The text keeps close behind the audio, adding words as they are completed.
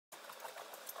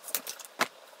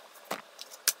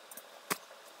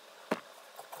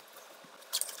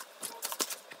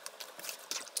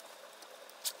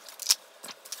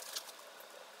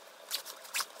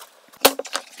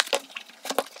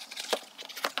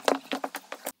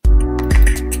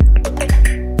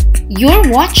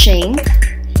You're watching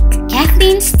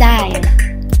Kathleen Style.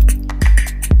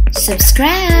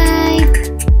 Subscribe!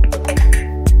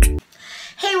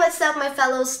 Hey, what's up my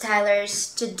fellow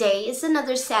stylers? Today is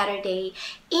another Saturday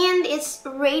and it's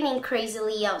raining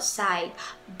crazily outside,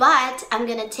 but I'm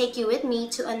gonna take you with me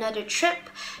to another trip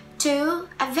to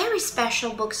a very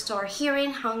special bookstore here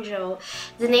in Hangzhou.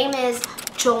 The name is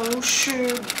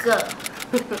Zhongshuge.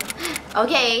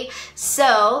 Okay,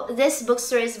 so this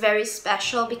bookstore is very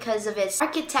special because of its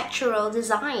architectural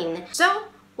design. So,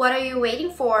 what are you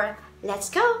waiting for? Let's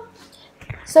go!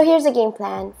 So here's the game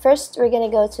plan. First, we're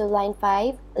gonna go to line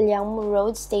 5, Liangmu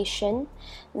Road Station.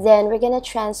 Then we're gonna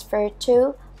transfer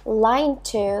to line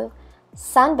 2,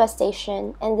 Sanba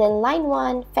Station. And then line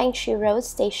 1, Fengshui Road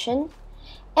Station.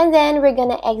 And then we're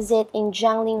gonna exit in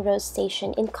Jiangling Road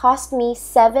Station. It cost me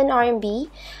 7 RMB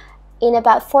in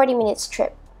about 40 minutes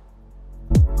trip.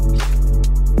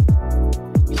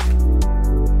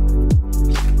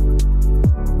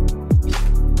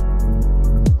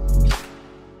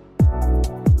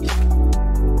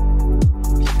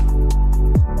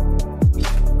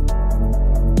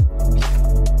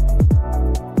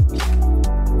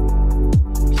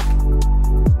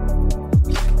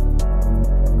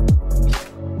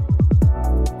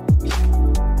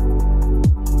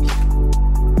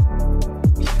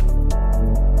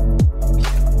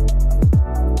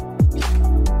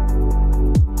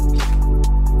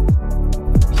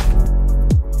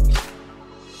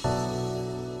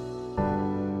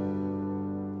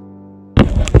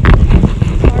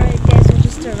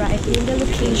 Arrived in the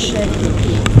location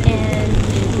and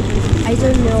I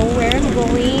don't know where I'm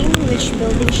going, which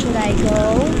building should I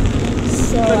go,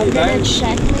 so I'm gonna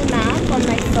check my map on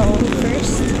my phone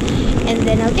first and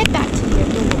then I'll get back to you.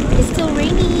 It's still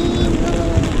raining,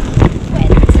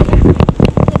 wet.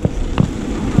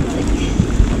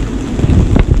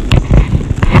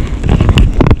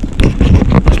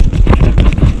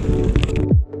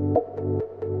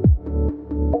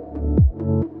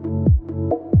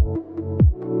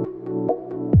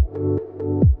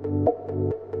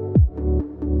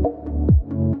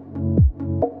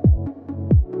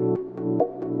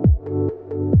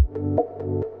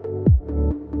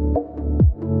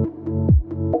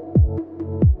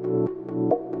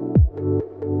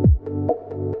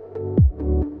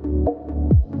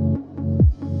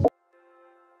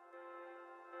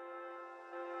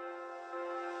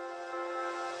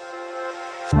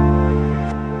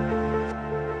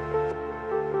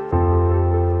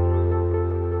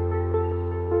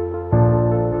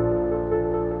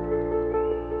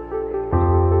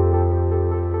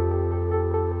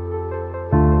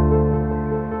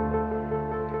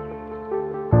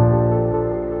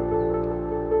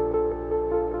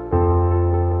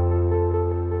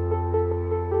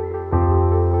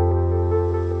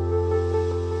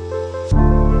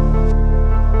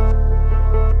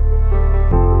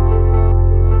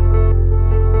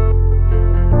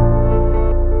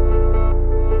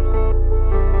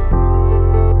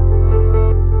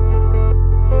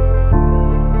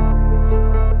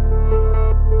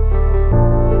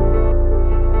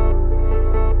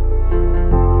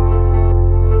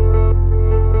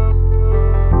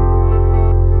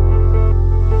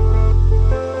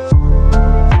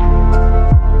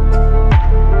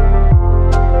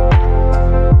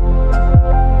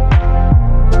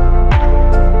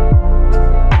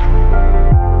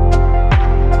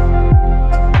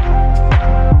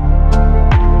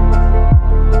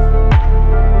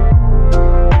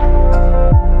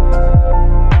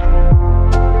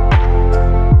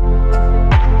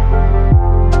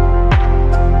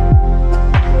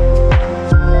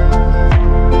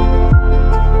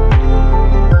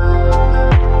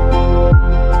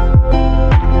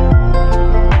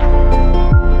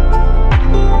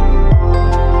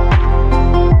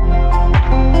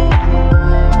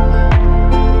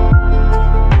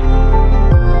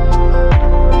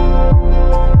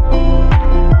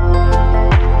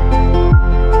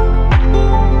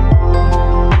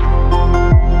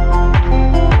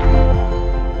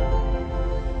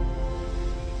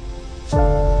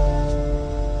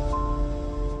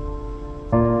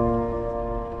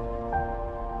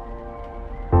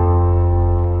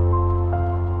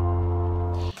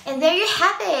 And there you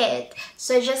have it!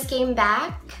 So I just came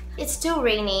back. It's still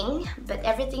raining, but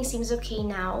everything seems okay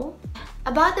now.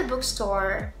 About the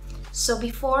bookstore, so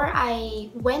before I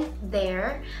went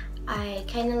there, I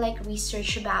kind of like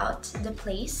researched about the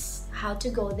place, how to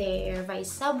go there via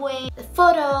subway, the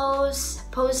photos,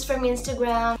 posts from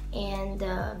Instagram, and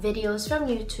videos from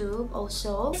YouTube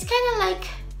also. It's kind of like,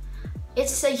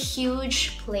 it's a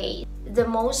huge place. The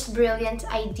most brilliant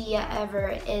idea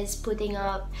ever is putting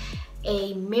up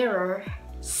a mirror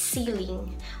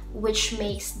ceiling, which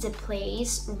makes the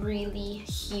place really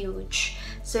huge.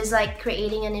 So it's like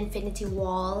creating an infinity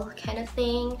wall kind of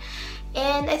thing,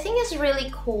 and I think it's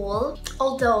really cool.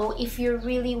 Although if you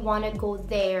really want to go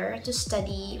there to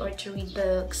study or to read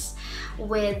books,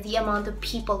 with the amount of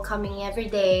people coming every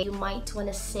day, you might want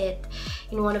to sit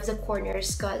in one of the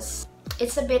corners because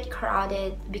it's a bit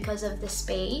crowded because of the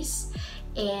space,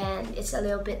 and it's a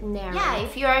little bit narrow. Yeah,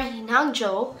 if you are in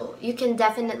Hangzhou, you can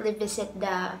definitely visit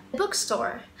the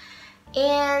bookstore.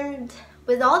 And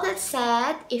with all that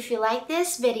said, if you like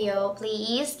this video,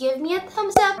 please give me a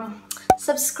thumbs up.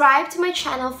 Subscribe to my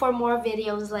channel for more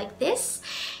videos like this.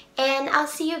 And I'll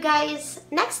see you guys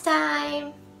next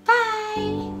time.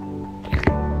 Bye!